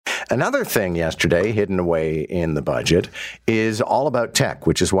Another thing yesterday, hidden away in the budget, is all about tech,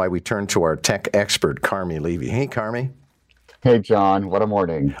 which is why we turn to our tech expert, Carmi Levy. Hey, Carmi. Hey, John, what a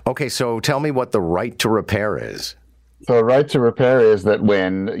morning. Okay, so tell me what the right to repair is. So, right to repair is that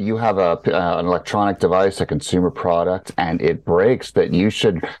when you have an electronic device, a consumer product, and it breaks, that you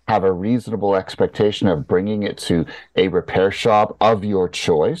should have a reasonable expectation of bringing it to a repair shop of your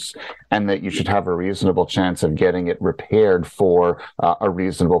choice, and that you should have a reasonable chance of getting it repaired for a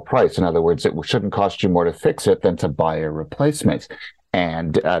reasonable price. In other words, it shouldn't cost you more to fix it than to buy a replacement.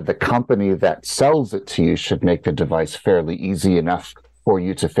 And the company that sells it to you should make the device fairly easy enough for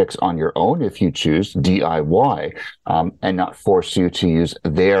you to fix on your own if you choose DIY, and not force you to use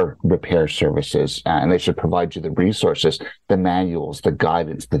their repair services. And they should provide you the resources, the manuals, the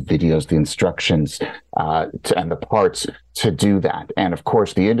guidance, the videos, the instructions, and the parts to do that. And of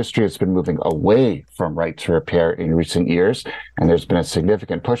course, the industry has been moving away from right to repair in recent years, and there's been a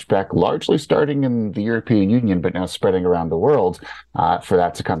significant pushback, largely starting in the European Union, but now spreading around the world, for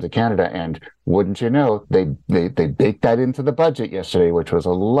that to come to Canada. And wouldn't you know, they baked that into the budget yesterday, which was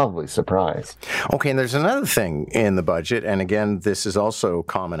a lovely surprise. Okay, and there's another thing in the budget, and again, this is also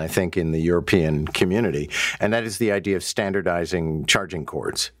common, I think, in the European community, and that is the idea of standardizing charging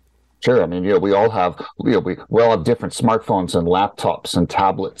cords. Sure. I mean, we all have, we all have different smartphones and laptops and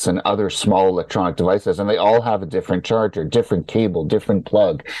tablets and other small electronic devices, and they all have a different charger, different cable, different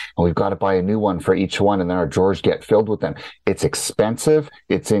plug. And we've got to buy a new one for each one, and then our drawers get filled with them. It's expensive,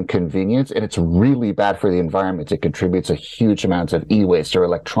 it's inconvenient, and it's really bad for the environment. It contributes a huge amount of e-waste or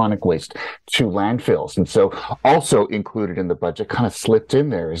electronic waste to landfills. And so also included in the budget, kind of slipped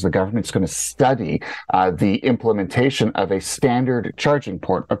in there, is the government's going to study the implementation of a standard charging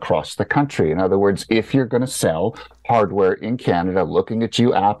port across the country. In other words, if you're going to sell hardware in Canada, looking at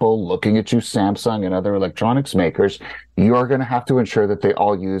you, Apple, looking at you, Samsung, and other electronics makers, you're going to have to ensure that they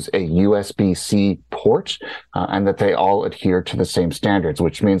all use a USB-C port, and that they all adhere to the same standards,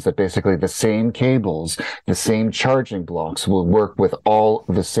 which means that basically the same cables, the same charging blocks will work with all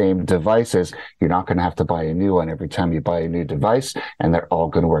the same devices. You're not going to have to buy a new one every time you buy a new device, and they're all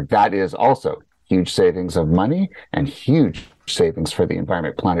going to work. That is also huge savings of money and huge savings for the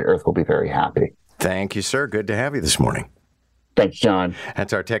environment. Planet Earth will be very happy. Thank you, sir. Good to have you this morning. Thanks, John.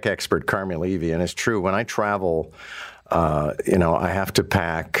 That's our tech expert, Carmi Levy. And it's true, when I travel, I have to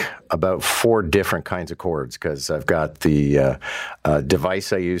pack about 4 different kinds of cords, because I've got the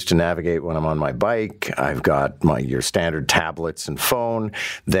device I use to navigate when I'm on my bike. I've got your standard tablets and phone.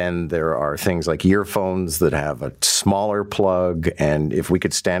 Then there are things like earphones that have a smaller plug. And if we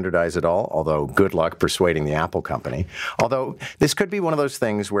could standardize it all, although good luck persuading the Apple company. Although this could be one of those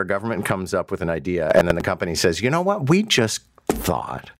things where government comes up with an idea and then the company says, you know what, we just thought